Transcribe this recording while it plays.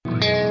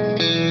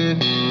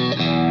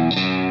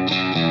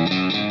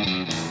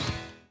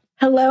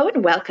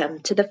and welcome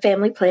to the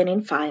Family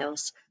Planning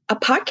Files, a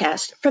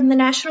podcast from the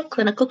National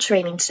Clinical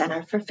Training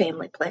Center for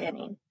Family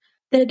Planning.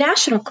 The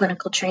National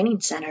Clinical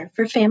Training Center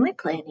for Family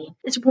Planning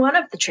is one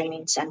of the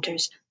training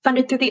centers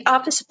funded through the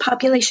Office of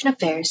Population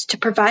Affairs to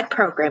provide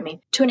programming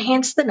to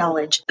enhance the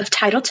knowledge of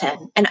Title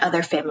X and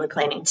other family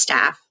planning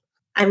staff.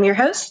 I'm your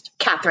host,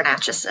 Katherine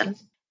Atchison.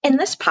 In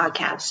this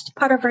podcast,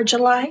 part of our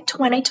July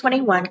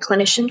 2021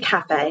 Clinician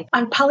Cafe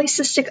on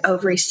polycystic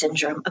ovary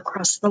syndrome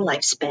across the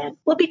lifespan,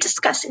 we'll be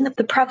discussing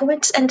the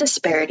prevalence and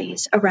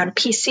disparities around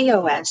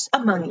PCOS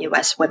among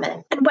U.S.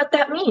 women and what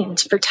that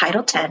means for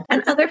Title X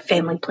and other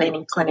family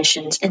planning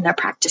clinicians in their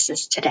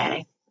practices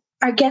today.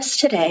 Our guest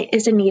today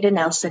is Anita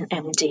Nelson,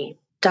 MD.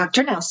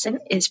 Dr. Nelson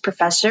is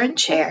Professor and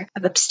Chair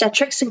of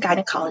Obstetrics and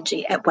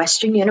Gynecology at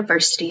Western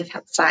University of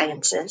Health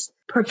Sciences,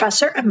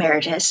 Professor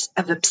Emeritus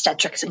of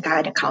Obstetrics and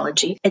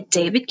Gynecology at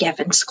David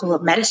Geffen School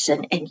of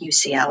Medicine at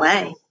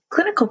UCLA,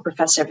 Clinical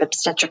Professor of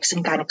Obstetrics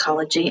and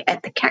Gynecology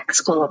at the Keck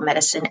School of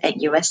Medicine at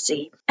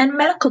USC, and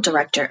Medical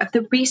Director of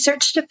the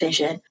Research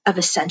Division of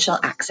Essential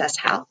Access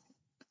Health.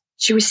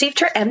 She received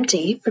her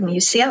MD from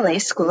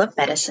UCLA School of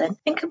Medicine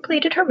and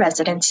completed her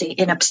residency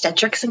in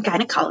obstetrics and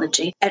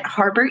gynecology at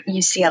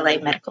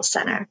Harbor-UCLA Medical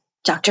Center.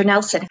 Dr.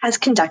 Nelson has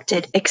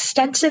conducted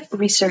extensive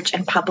research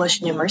and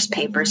published numerous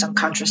papers on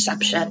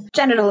contraception,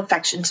 genital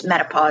infections,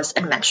 menopause,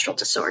 and menstrual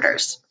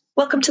disorders.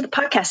 Welcome to the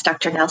podcast,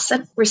 Dr.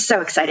 Nelson. We're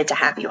so excited to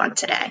have you on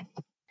today.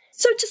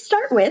 So to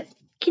start with,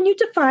 can you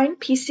define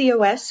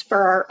PCOS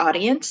for our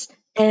audience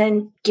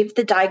and give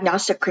the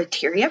diagnostic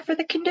criteria for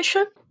the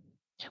condition?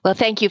 Well,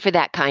 thank you for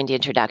that kind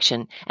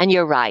introduction. And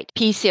you're right.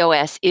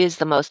 PCOS is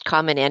the most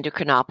common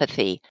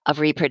endocrinopathy of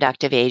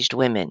reproductive aged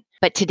women.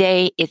 But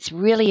today, it's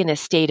really in a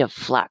state of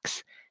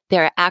flux.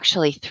 There are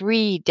actually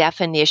 3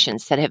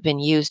 definitions that have been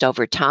used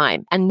over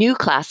time and new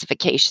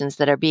classifications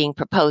that are being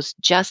proposed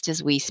just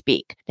as we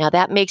speak. Now,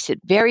 that makes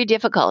it very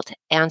difficult to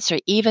answer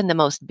even the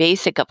most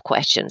basic of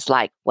questions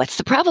like, what's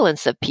the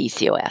prevalence of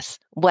PCOS?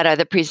 What are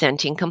the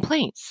presenting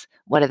complaints?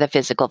 What are the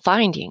physical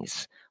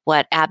findings?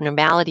 What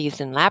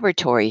abnormalities in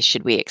laboratories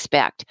should we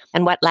expect?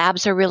 And what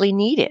labs are really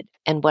needed?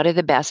 And what are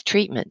the best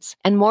treatments?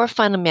 And more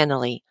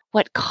fundamentally,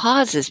 what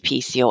causes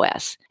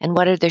PCOS? And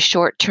what are the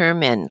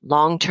short-term and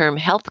long-term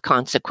health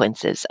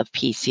consequences of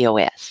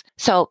PCOS?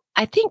 So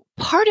I think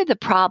part of the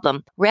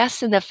problem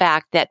rests in the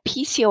fact that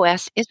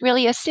PCOS is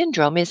really a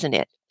syndrome, isn't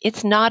it?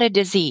 It's not a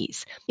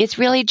disease. It's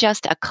really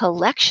just a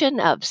collection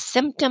of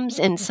symptoms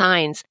and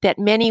signs that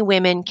many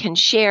women can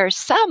share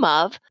some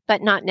of,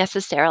 but not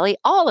necessarily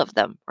all of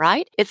them,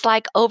 right? It's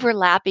like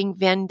overlapping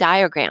Venn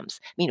diagrams.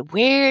 I mean,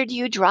 where do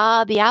you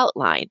draw the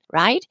outline,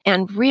 right?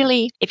 And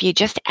really, if you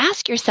just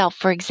ask yourself,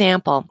 for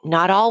example,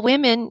 not all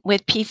women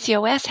with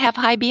PCOS have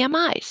high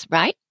BMIs,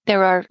 right?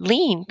 There are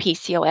lean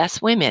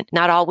PCOS women.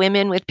 Not all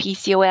women with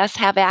PCOS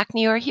have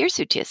acne or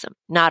hirsutism.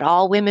 Not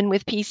all women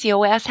with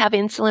PCOS have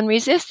insulin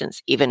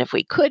resistance, even if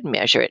we could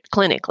measure it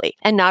clinically.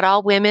 And not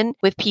all women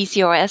with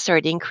PCOS are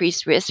at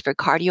increased risk for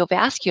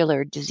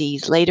cardiovascular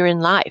disease later in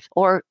life.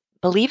 Or,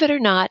 believe it or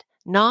not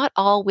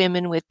all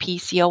women with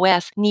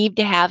PCOS need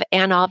to have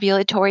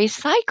anovulatory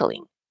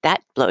cycling.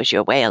 That blows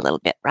you away a little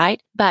bit,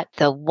 right? But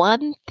the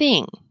one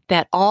thing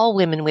that all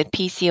women with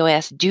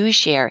PCOS do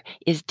share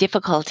is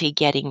difficulty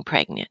getting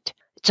pregnant.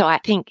 So I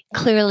think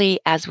clearly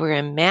as we're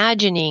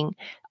imagining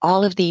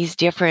all of these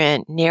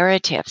different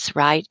narratives,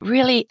 right,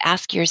 really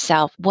ask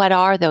yourself, what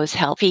are those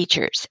health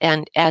features?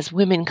 And as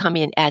women come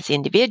in as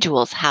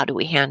individuals, how do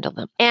we handle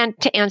them? And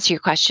to answer your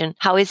question,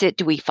 how is it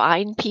do we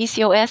find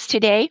PCOS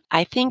today?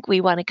 I think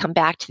we want to come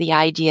back to the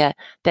idea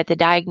that the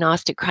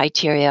diagnostic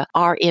criteria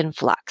are in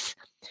flux.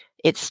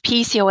 It's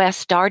PCOS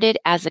started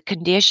as a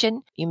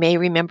condition. You may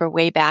remember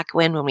way back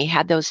when we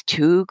had those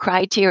 2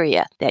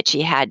 criteria that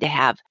she had to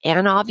have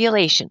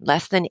anovulation,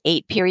 less than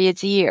 8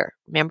 periods a year.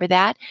 Remember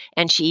that?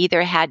 And she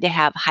either had to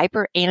have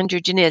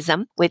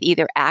hyperandrogenism with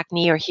either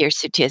acne or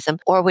hirsutism,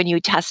 or when you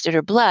tested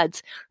her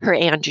bloods, her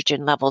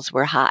androgen levels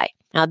were high.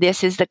 Now,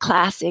 this is the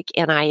classic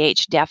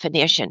NIH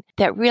definition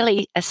that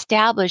really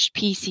established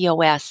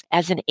PCOS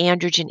as an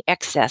androgen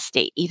excess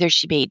state. Either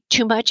she made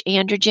too much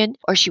androgen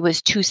or she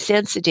was too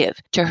sensitive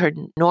to her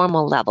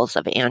normal levels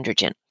of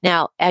androgen.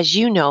 Now, as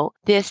you know,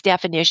 this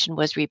definition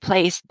was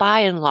replaced by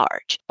and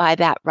large by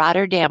that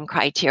Rotterdam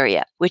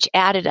criteria, which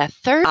added a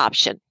 3rd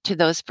option to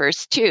those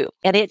first 2.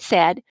 And it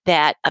said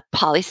that a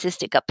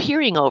polycystic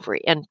appearing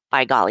ovary, and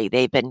by golly,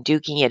 they've been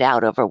duking it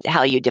out over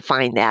how you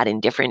define that in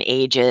different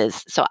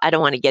ages. So I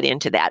don't want to get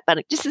into that,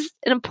 but this is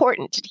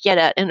important to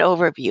get an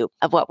overview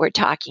of what we're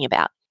talking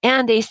about.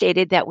 And they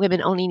stated that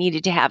women only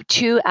needed to have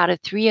 2 out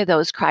of 3 of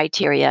those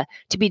criteria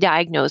to be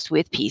diagnosed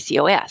with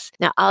PCOS.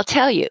 Now, I'll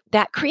tell you,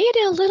 that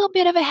created a little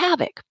bit of a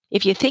havoc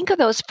if you think of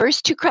those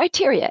first two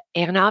criteria,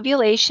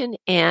 anovulation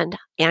and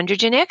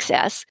androgen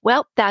excess,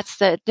 well, that's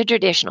the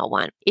traditional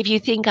one. If you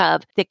think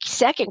of the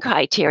second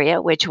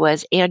criteria, which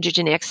was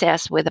androgen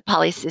excess with a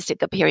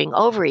polycystic appearing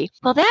ovary,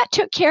 well, that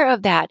took care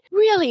of that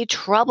really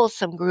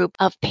troublesome group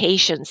of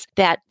patients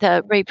that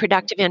the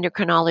reproductive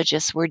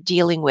endocrinologists were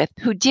dealing with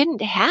who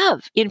didn't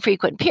have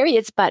infrequent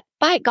periods, but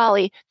by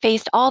golly,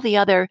 faced all the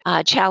other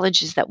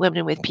challenges that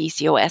women with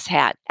PCOS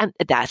had. And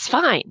that's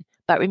fine.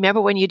 But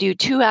remember, when you do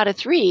 2 out of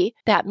 3,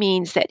 that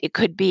means that it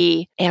could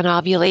be an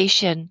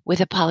ovulation with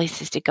a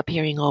polycystic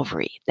appearing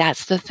ovary.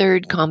 That's the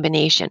third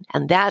combination.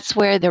 And that's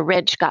where the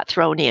wrench got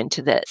thrown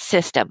into the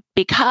system,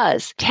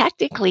 because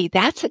technically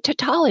that's a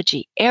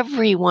tautology.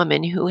 Every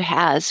woman who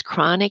has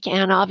chronic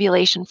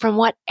anovulation from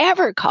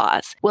whatever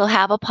cause will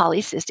have a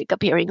polycystic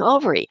appearing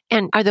ovary.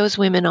 And are those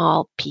women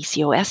all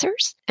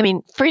PCOSers? I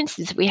mean, for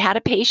instance, we had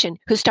a patient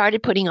who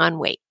started putting on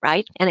weight,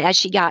 right? And as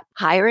she got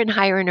higher and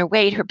higher in her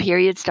weight, her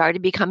periods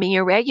started becoming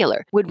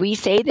irregular. Would we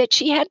say that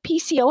she had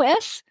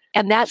PCOS?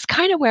 And that's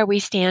kind of where we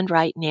stand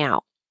right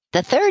now.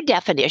 The third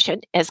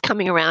definition, as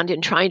coming around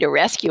and trying to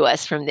rescue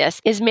us from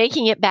this, is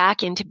making it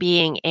back into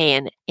being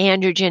an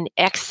androgen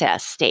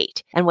excess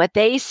state. And what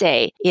they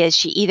say is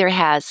she either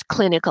has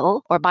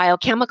clinical or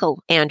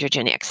biochemical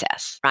androgen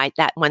excess, right?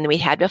 That one we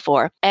had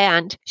before.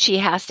 And she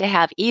has to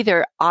have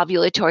either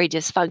ovulatory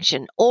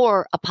dysfunction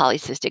or a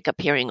polycystic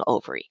appearing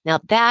ovary. Now,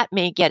 that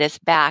may get us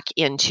back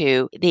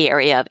into the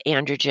area of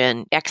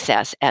androgen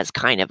excess as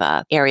kind of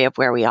a area of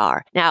where we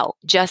are. Now,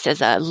 just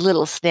as a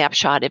little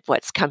snapshot of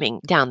what's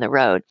coming down the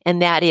road, and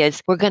that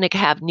is we're going to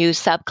have new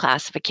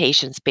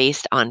subclassifications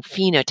based on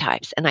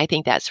phenotypes. And I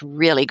think that's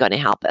really going to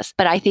help us.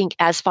 But I think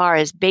as far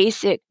as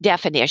basic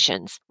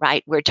definitions,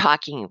 right, we're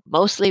talking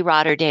mostly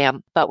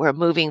Rotterdam, but we're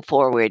moving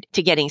forward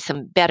to getting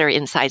some better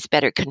insights,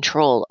 better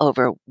control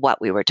over what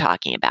we were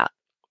talking about.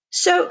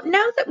 So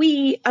now that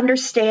we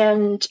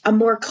understand a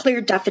more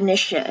clear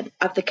definition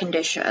of the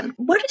condition,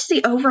 what is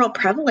the overall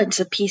prevalence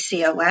of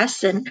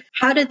PCOS, and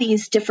how do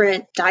these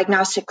different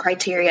diagnostic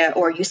criteria,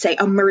 or you say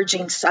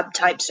emerging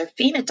subtypes or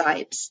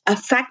phenotypes,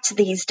 affect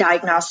these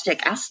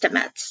diagnostic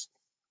estimates?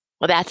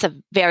 Well, that's a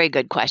very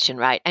good question,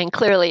 right? And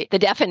clearly the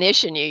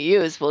definition you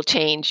use will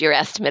change your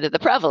estimate of the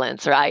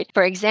prevalence, right?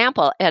 For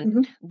example,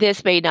 and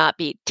this may not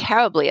be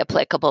terribly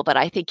applicable, but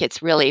I think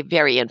it's really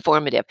very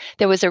informative.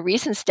 There was a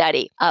recent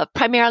study of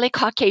primarily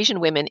Caucasian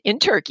women in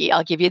Turkey,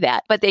 I'll give you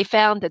that, but they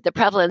found that the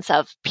prevalence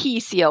of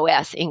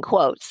PCOS, in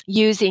quotes,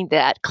 using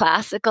that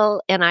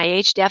classical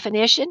NIH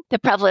definition, the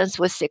prevalence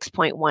was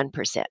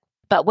 6.1%.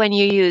 But when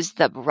you use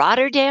the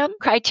Rotterdam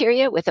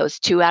criteria with those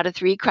 2 out of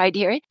 3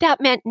 criteria,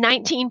 that meant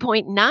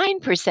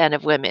 19.9%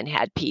 of women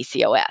had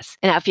PCOS.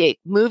 And if you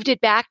moved it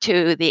back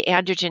to the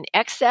androgen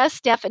excess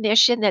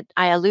definition that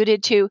I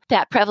alluded to,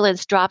 that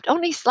prevalence dropped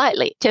only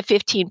slightly to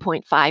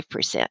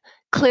 15.5%.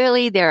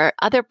 Clearly, there are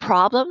other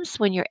problems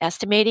when you're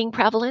estimating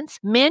prevalence.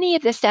 Many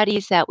of the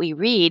studies that we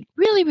read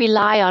really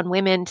rely on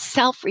women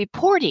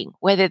self-reporting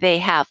whether they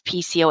have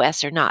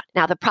PCOS or not.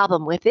 Now, the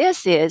problem with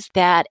this is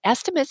that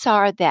estimates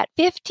are that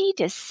 50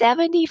 to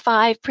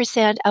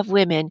 75% of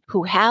women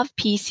who have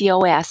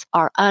PCOS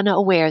are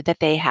unaware that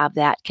they have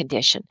that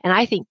condition. And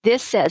I think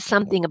this says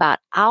something about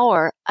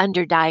our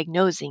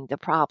underdiagnosing the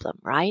problem,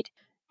 right?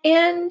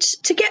 And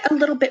to get a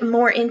little bit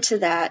more into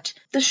that,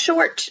 the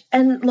short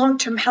and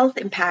long-term health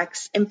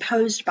impacts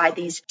imposed by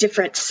these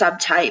different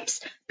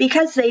subtypes,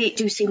 because they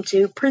do seem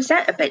to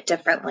present a bit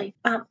differently,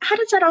 how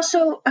does that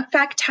also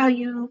affect how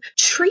you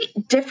treat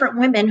different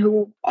women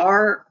who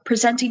are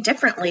presenting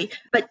differently,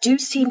 but do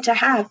seem to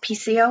have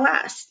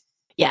PCOS?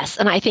 Yes,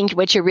 and I think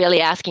what you're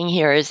really asking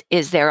here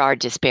is there are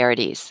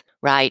disparities,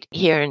 right,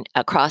 here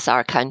across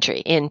our country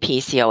in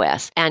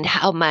PCOS, and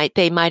how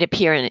they might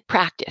appear in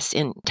practice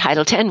in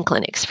Title X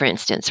clinics, for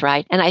instance,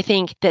 right? And I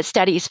think that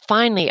studies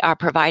finally are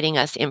providing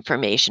us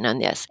information on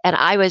this. And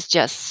I was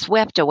just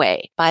swept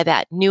away by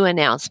that new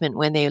announcement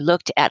when they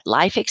looked at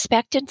life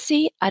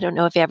expectancy. I don't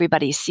know if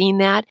everybody's seen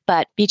that,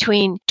 but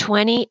between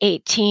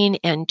 2018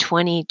 and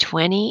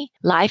 2020,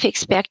 life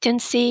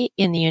expectancy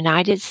in the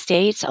United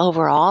States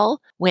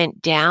overall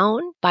went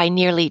down by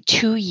nearly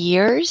 2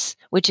 years,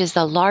 which is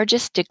the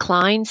largest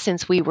decline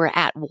since we were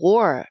at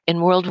war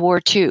in World War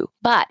II.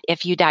 But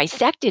if you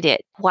dissected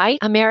it, white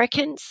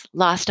Americans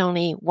lost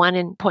only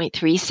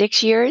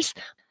 1.36 years.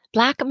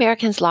 Black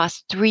Americans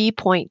lost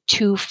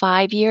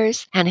 3.25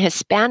 years, and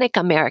Hispanic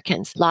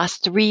Americans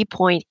lost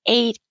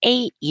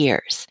 3.88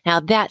 years. Now,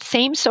 that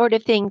same sort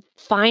of thing,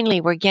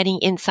 finally, we're getting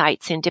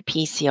insights into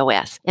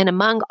PCOS. And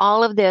among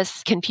all of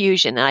this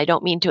confusion, and I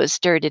don't mean to have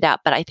stirred it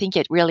up, but I think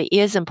it really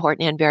is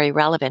important and very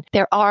relevant,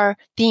 there are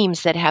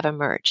themes that have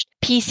emerged.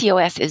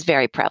 PCOS is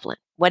very prevalent.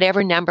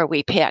 Whatever number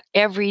we pick,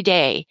 every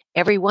day,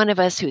 every one of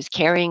us who's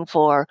caring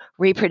for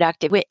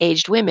reproductive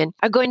aged women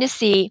are going to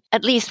see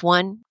at least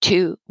 1,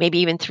 2, maybe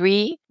even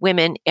 3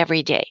 women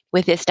every day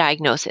with this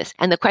diagnosis.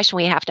 And the question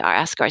we have to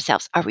ask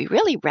ourselves, are we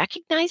really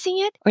recognizing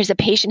it? Or does the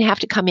patient have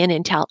to come in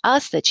and tell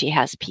us that she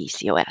has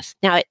PCOS?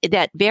 Now,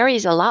 that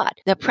varies a lot.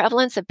 The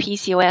prevalence of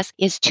PCOS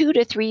is 2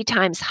 to 3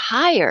 times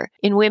higher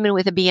in women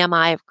with a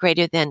BMI of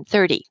greater than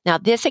 30. Now,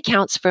 this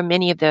accounts for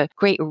many of the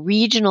great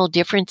regional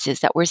differences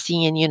that we're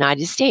seeing in the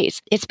United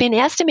States. It's been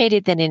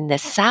estimated that in the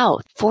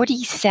South,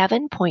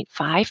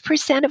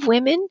 47.5% of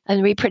women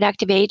in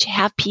reproductive age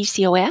have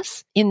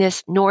PCOS. In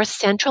this north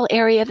central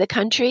area of the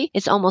country,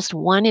 it's almost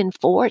 1 in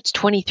 4. It's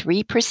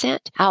 23%.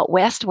 Out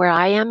west where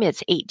I am,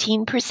 it's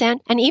 18%.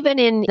 And even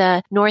in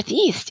the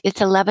northeast,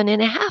 it's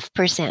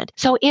 11.5%.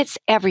 So it's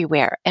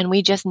everywhere. And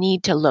we just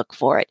need to look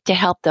for it to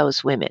help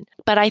those women.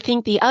 But I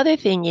think the other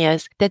thing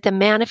is that the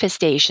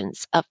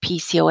manifestations of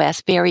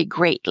PCOS vary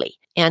greatly.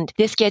 And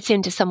this gets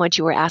into somewhat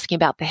you were asking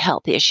about the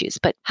health issues,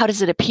 but how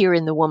does it appear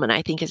in the woman,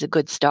 I think is a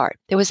good start.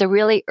 There was a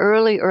really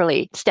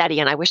early study,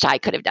 and I wish I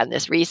could have done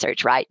this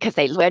research, right? Because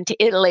they went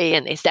to Italy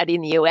and they studied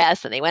in the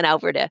US and they went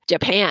over to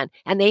Japan,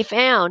 and they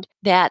found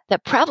that the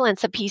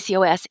prevalence of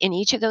PCOS in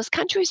each of those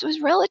countries was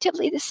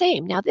relatively the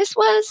same. Now, this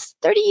was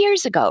 30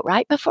 years ago,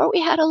 right? Before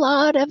we had a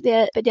lot of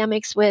the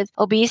epidemics with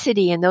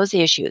obesity and those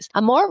issues.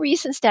 A more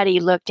recent study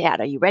looked at,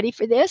 are you ready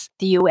for this?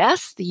 The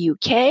US, the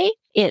UK,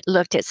 it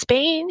looked at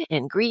Spain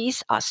and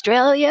Greece,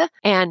 Australia,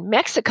 and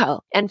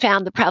Mexico and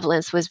found the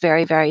prevalence was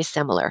very, very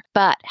similar.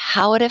 But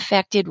how it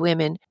affected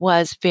women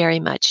was very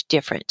much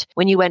different.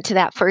 When you went to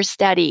that first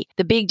study,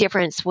 the big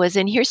difference was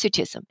in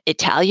hirsutism.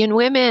 Italian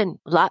women,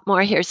 a lot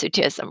more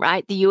hirsutism,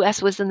 right? The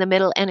US was in the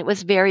middle, and it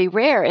was very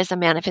rare as a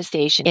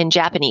manifestation in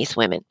Japanese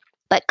women.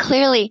 But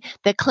clearly,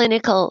 the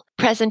clinical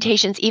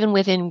presentations, even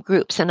within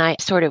groups, and I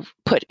sort of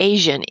put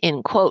Asian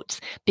in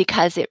quotes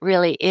because it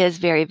really is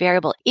very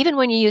variable. Even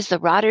when you use the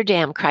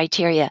Rotterdam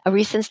criteria, a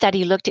recent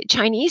study looked at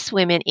Chinese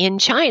women in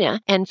China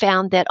and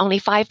found that only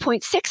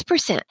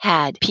 5.6%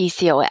 had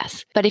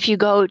PCOS. But if you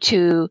go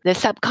to the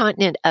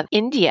subcontinent of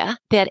India,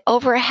 that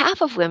over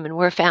half of women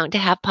were found to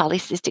have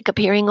polycystic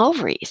appearing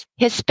ovaries.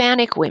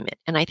 Hispanic women,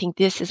 and I think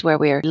this is where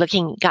we're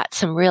got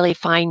some really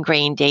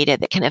fine-grained data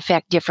that can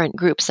affect different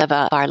groups of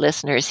our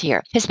listeners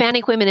here.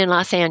 Hispanic women in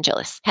Los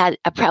Angeles had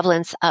a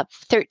prevalence of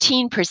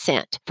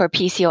 13% for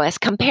PCOS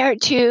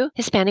compared to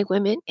Hispanic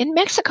women in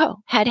Mexico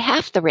had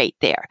half the rate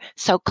there.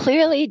 So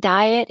clearly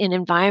diet and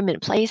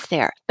environment plays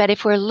there. But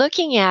if we're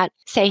looking at,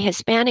 say,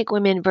 Hispanic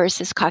women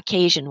versus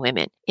Caucasian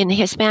women, in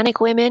Hispanic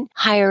women,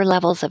 higher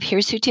levels of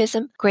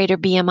hirsutism, greater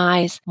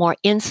BMIs, more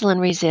insulin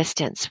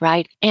resistance,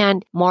 right?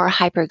 And more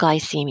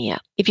hyperglycemia.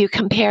 If you're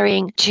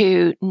comparing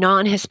to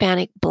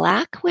non-Hispanic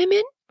Black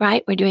women,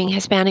 right? We're doing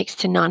Hispanics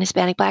to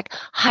non-Hispanic Black,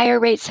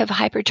 higher rates of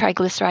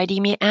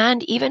hypertriglyceridemia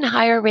and even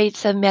higher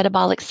rates of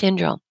metabolic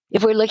syndrome.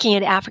 If we're looking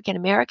at African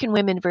American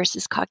women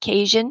versus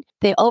Caucasian,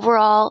 the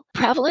overall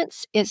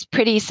prevalence is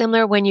pretty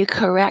similar when you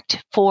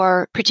correct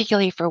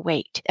particularly for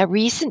weight. A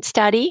recent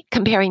study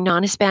comparing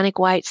non-Hispanic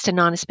whites to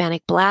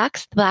non-Hispanic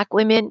Blacks, Black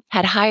women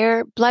had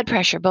higher blood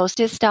pressure, both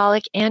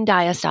systolic and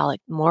diastolic,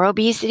 more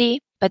obesity,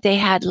 but they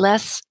had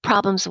less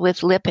problems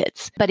with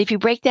lipids. But if you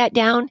break that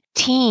down,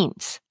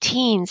 teens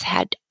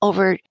had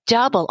over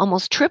double,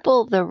 almost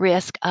triple the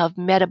risk of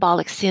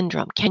metabolic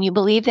syndrome. Can you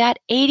believe that?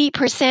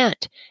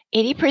 80%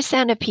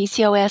 of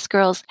PCOS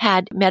girls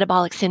had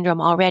metabolic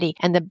syndrome already.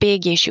 And the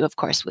big issue, of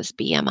course, was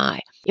BMI.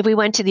 If we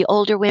went to the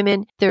older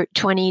women, they're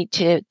 20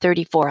 to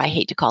 34, I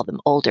hate to call them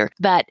older,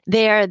 but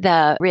there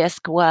the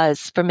risk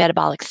was for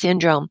metabolic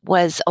syndrome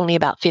was only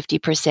about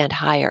 50%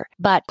 higher.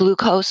 But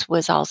glucose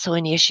was also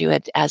an issue,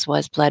 as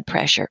was blood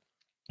pressure.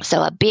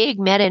 So a big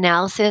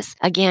meta-analysis,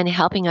 again,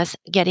 helping us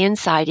get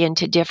insight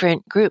into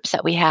different groups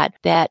that we had,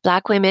 that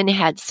Black women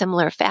had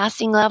similar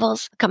fasting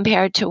levels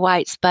compared to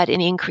whites, but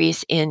an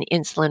increase in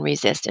insulin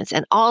resistance.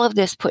 And all of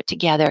this put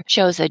together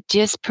shows a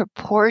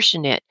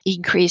disproportionate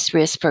increased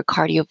risk for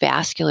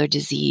cardiovascular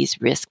disease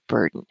risk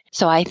burden.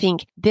 So I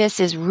think this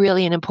is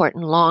really an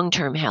important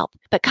long-term help.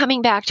 But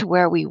coming back to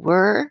where we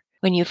were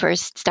when you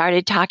first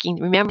started talking,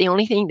 remember the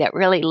only thing that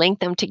really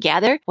linked them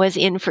together was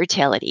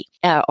infertility,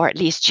 or at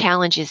least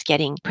challenges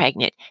getting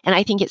pregnant. And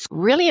I think it's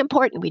really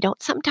important. We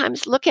don't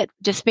sometimes look at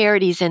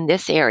disparities in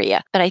this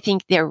area, but I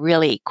think they're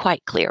really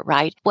quite clear,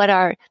 right? What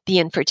are the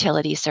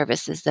infertility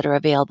services that are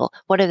available?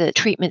 What are the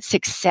treatment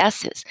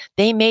successes?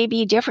 They may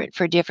be different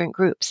for different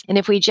groups. And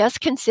if we just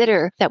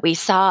consider that we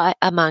saw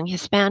among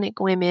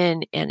Hispanic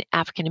women and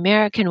African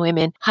American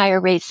women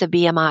higher rates of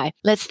BMI,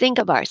 let's think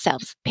of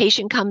ourselves.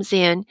 Patient comes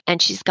in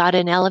and she's got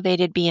an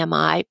elevated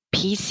BMI,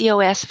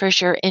 PCOS for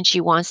sure, and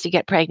she wants to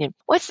get pregnant.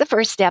 What's the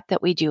first step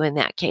that we do in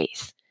that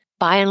case?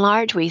 By and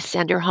large, we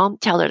send her home,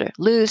 tell her to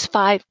lose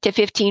 5 to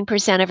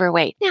 15% of her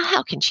weight. Now,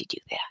 how can she do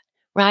that?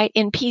 Right?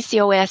 In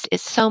PCOS,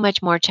 it's so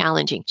much more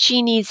challenging.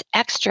 She needs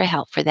extra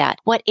help for that.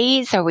 What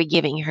aids are we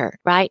giving her,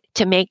 right,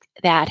 to make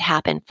that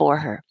happen for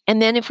her?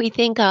 And then if we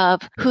think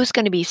of who's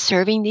going to be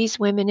serving these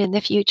women in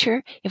the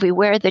future, if we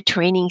wear the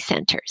training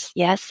centers,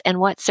 yes, and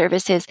what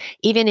services,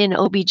 even in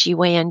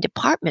OBGYN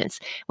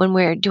departments, when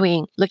we're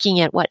looking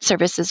at what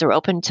services are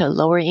open to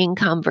lower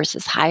income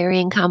versus higher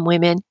income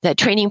women, the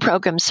training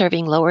programs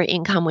serving lower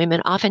income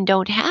women often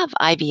don't have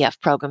IVF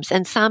programs,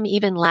 and some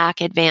even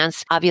lack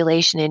advanced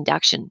ovulation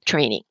induction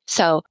training.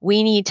 So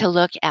we need to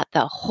look at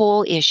the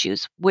whole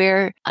issues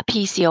where a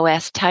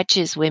PCOS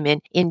touches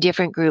women in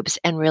different groups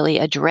and really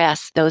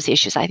address those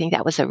issues. I think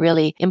that was a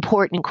really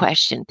important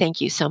question.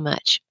 Thank you so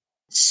much.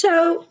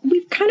 So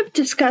we've kind of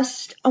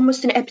discussed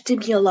almost an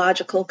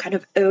epidemiological kind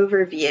of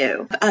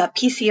overview of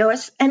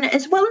PCOS and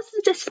as well as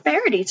the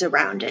disparities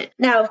around it.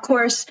 Now, of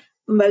course,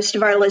 most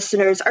of our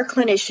listeners are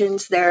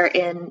clinicians. They're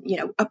in,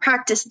 a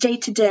practice day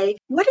to day.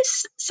 What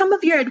is some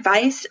of your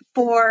advice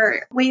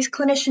for ways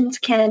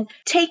clinicians can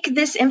take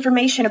this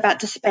information about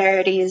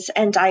disparities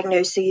and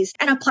diagnoses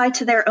and apply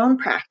to their own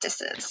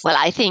practices? Well,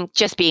 I think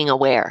just being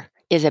aware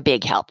is a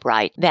big help,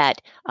 right?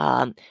 That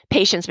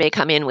patients may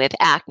come in with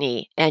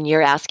acne and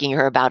you're asking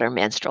her about her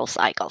menstrual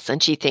cycles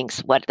and she thinks,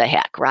 what the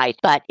heck, right?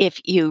 But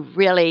if you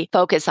really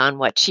focus on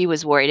what she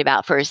was worried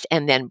about first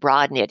and then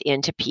broaden it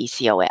into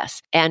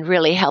PCOS and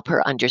really help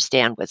her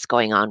understand what's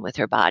going on with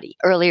her body,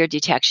 earlier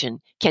detection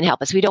can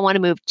help us. We don't want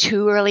to move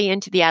too early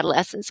into the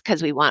adolescence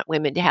because we want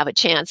women to have a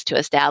chance to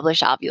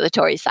establish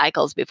ovulatory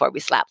cycles before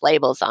we slap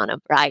labels on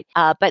them, right?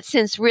 But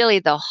since really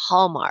the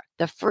hallmark,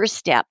 the first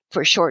step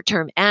for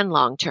short-term and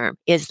long-term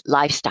is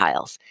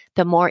lifestyles.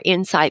 The more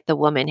insight the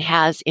woman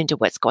has into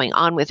what's going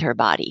on with her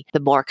body, the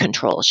more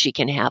control she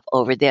can have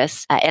over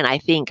this. And I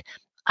think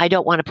I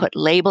don't want to put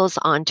labels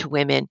onto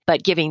women,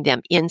 but giving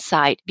them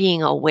insight,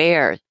 being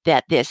aware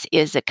that this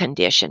is a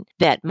condition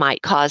that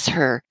might cause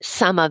her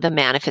some of the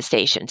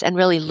manifestations and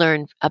really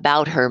learn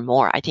about her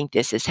more. I think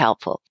this is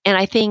helpful. And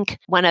I think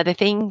one other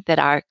thing that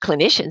our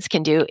clinicians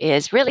can do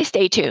is really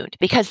stay tuned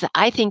because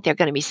I think there are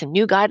going to be some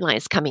new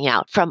guidelines coming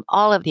out from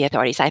all of the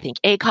authorities. I think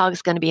ACOG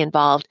is going to be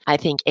involved. I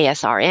think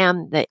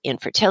ASRM, the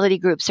infertility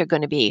groups are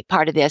going to be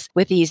part of this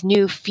with these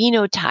new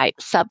phenotype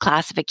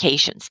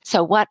subclassifications.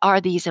 So what are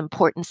these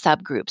important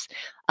subgroups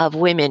of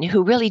women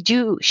who really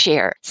do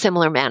share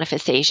similar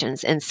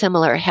manifestations and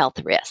similar health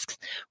risks,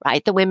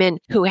 right? The women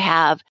who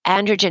have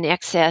androgen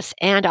excess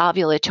and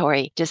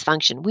ovulatory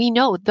dysfunction. We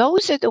know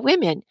those are the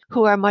women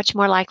who are much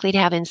more likely to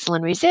have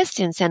insulin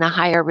resistance and a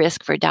higher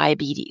risk for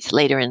diabetes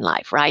later in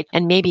life, right?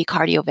 And maybe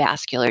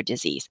cardiovascular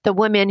disease. The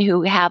women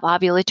who have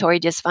ovulatory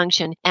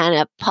dysfunction and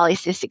a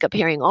polycystic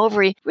appearing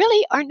ovary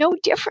really are no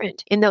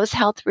different in those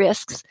health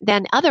risks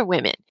than other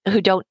women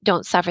who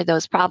don't suffer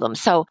those problems.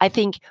 So I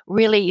think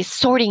really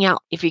sorting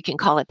out, if you can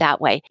call it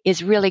that way,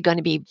 is really going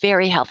to be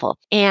very helpful.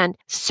 And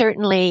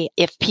certainly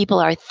if people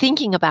are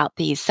thinking about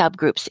these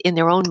subgroups in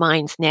their own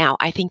minds now,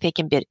 I think they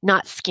can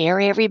not scare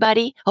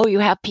everybody. Oh, you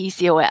have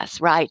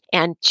PCOS, right?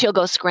 And she'll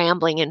go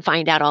scrambling and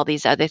find out all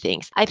these other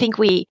things. I think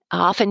we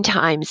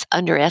oftentimes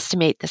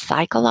underestimate the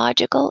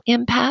psychological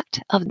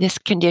impact of this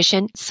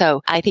condition.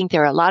 So I think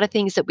there are a lot of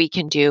things that we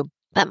can do,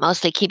 but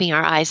mostly keeping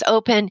our eyes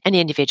open and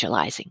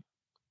individualizing.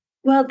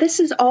 Well, this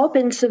has all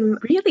been some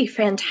really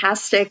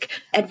fantastic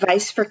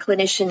advice for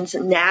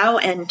clinicians now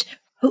and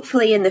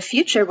hopefully in the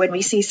future when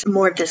we see some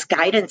more of this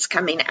guidance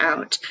coming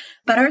out.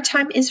 But our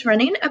time is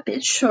running a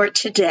bit short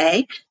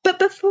today. But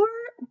before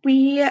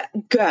we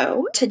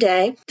go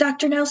today,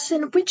 Dr.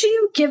 Nelson, would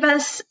you give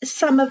us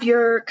some of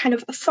your kind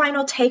of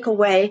final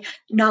takeaway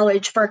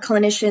knowledge for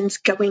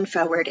clinicians going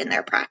forward in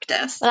their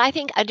practice? Well, I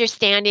think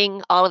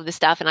understanding all of the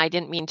stuff, and I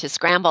didn't mean to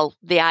scramble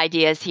the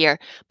ideas here,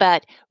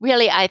 but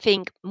really I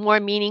think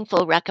more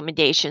meaningful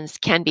recommendations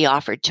can be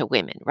offered to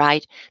women,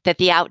 right? That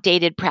the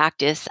outdated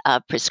practice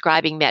of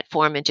prescribing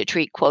metformin to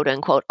treat quote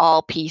unquote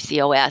all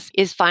PCOS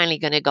is finally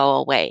going to go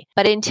away.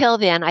 But until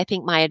then, I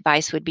think my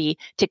advice would be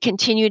to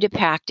continue to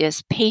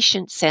practice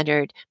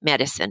patient-centered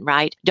medicine,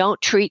 right?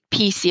 Don't treat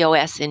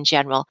PCOS in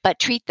general, but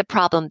treat the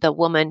problem the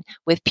woman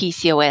with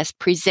PCOS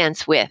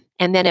presents with,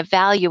 and then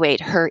evaluate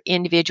her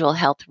individual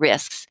health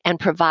risks and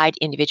provide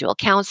individual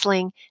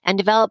counseling and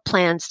develop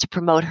plans to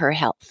promote her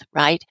health,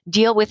 right?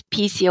 Deal with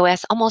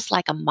PCOS almost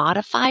like a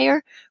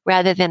modifier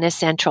rather than a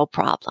central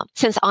problem.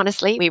 Since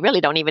honestly, we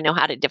really don't even know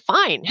how to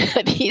define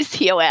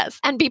PCOS,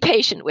 and be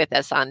patient with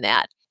us on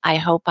that. I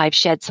hope I've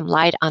shed some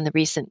light on the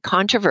recent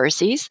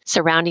controversies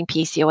surrounding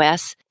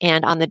PCOS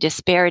and on the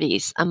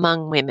disparities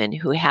among women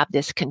who have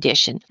this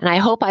condition. And I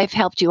hope I've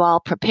helped you all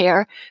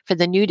prepare for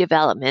the new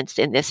developments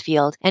in this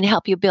field and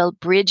help you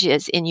build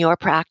bridges in your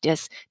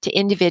practice to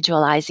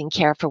individualizing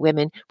care for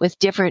women with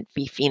different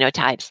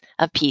phenotypes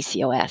of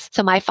PCOS.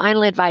 So my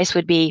final advice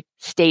would be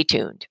stay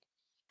tuned.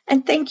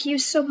 And thank you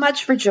so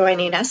much for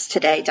joining us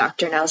today,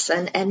 Dr.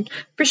 Nelson, and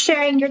for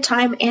sharing your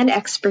time and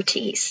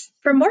expertise.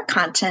 For more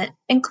content,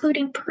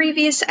 including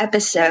previous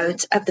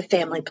episodes of the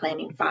Family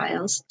Planning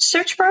Files,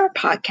 search for our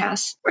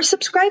podcast or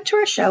subscribe to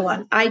our show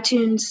on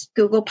iTunes,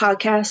 Google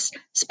Podcasts,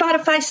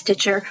 Spotify,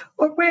 Stitcher,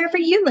 or wherever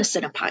you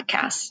listen to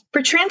podcasts.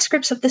 For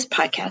transcripts of this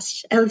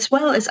podcast, as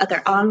well as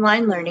other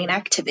online learning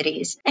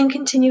activities and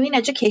continuing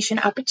education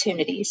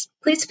opportunities,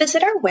 please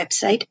visit our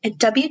website at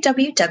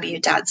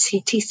www.ctcfp.org.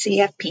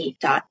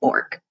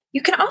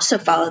 You can also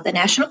follow the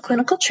National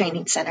Clinical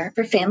Training Center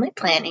for Family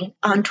Planning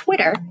on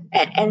Twitter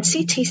at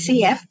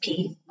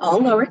NCTCFP, all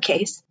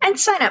lowercase, and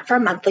sign up for our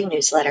monthly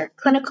newsletter,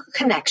 Clinical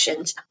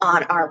Connections,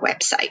 on our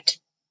website.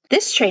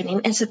 This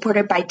training is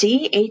supported by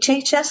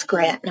DHHS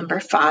Grant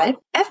Number 5,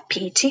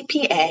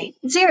 FPTPA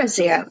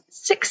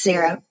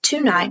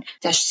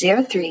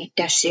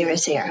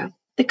 006029-03-00.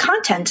 The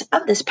content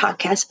of this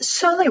podcast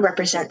solely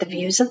represent the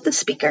views of the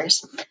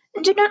speakers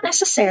and do not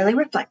necessarily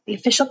reflect the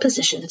official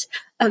positions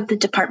of the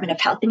Department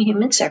of Health and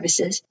Human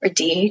Services, or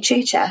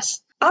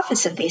DHHS,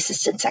 Office of the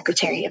Assistant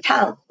Secretary of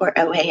Health, or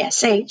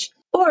OASH,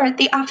 or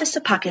the Office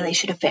of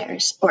Population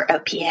Affairs, or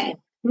OPA.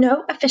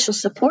 No official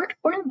support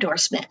or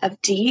endorsement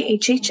of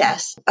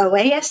DHHS,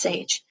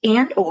 OASH,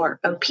 and or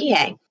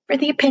OPA for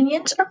the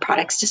opinions or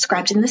products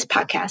described in this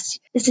podcast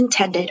is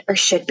intended or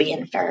should be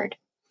inferred.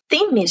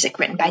 Theme music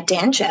written by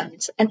Dan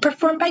Jones and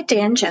performed by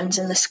Dan Jones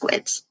and the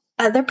Squids.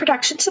 Other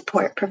production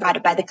support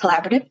provided by the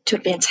Collaborative to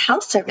Advance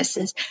Health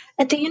Services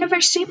at the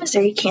University of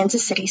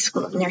Missouri-Kansas City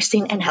School of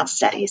Nursing and Health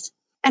Studies.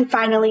 And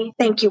finally,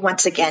 thank you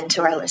once again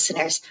to our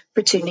listeners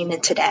for tuning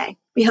in today.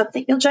 We hope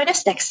that you'll join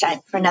us next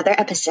time for another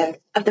episode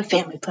of the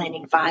Family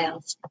Planning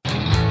Files.